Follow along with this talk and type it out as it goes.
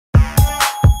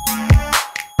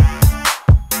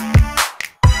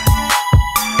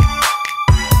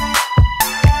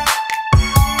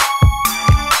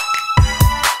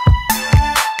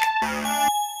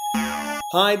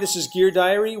Hi, this is Gear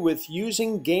Diary with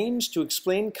Using Games to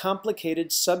Explain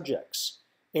Complicated Subjects.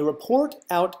 A report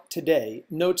out today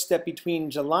notes that between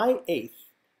July 8th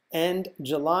and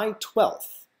July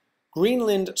 12th,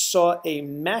 Greenland saw a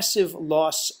massive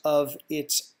loss of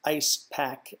its ice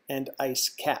pack and ice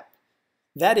cap.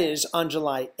 That is, on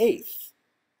July 8th,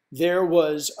 there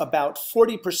was about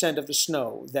 40% of the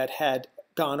snow that had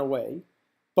gone away,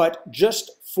 but just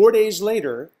 4 days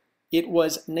later, it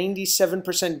was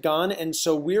 97% gone, and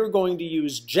so we're going to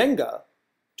use Jenga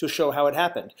to show how it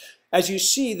happened. As you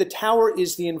see, the tower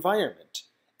is the environment,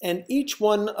 and each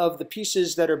one of the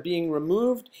pieces that are being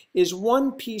removed is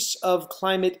one piece of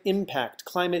climate impact,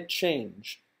 climate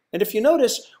change. And if you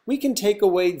notice, we can take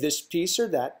away this piece or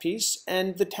that piece,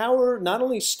 and the tower not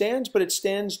only stands, but it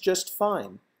stands just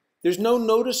fine. There's no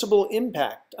noticeable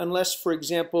impact unless, for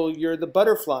example, you're the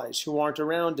butterflies who aren't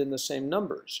around in the same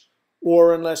numbers,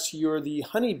 or unless you're the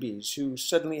honeybees who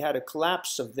suddenly had a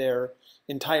collapse of their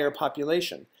entire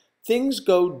population. Things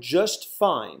go just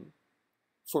fine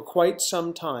for quite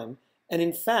some time, and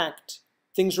in fact,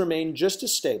 things remain just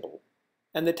as stable,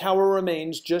 and the tower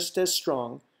remains just as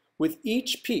strong, with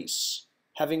each piece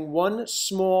having one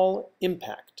small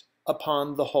impact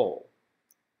upon the whole.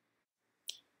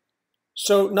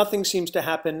 So nothing seems to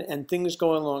happen and things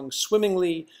go along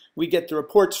swimmingly. We get the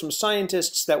reports from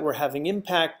scientists that we're having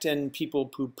impact and people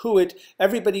poo-poo it.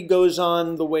 Everybody goes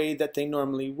on the way that they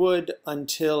normally would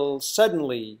until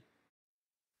suddenly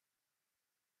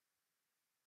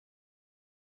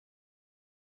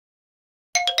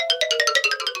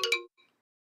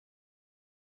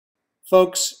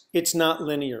folks, it's not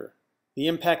linear. The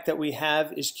impact that we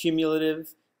have is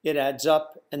cumulative, it adds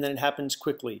up, and then it happens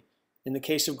quickly. In the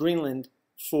case of Greenland,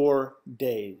 4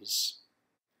 days.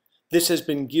 This has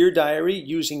been Gear Diary,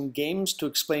 using games to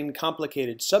explain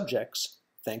complicated subjects.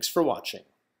 Thanks for watching.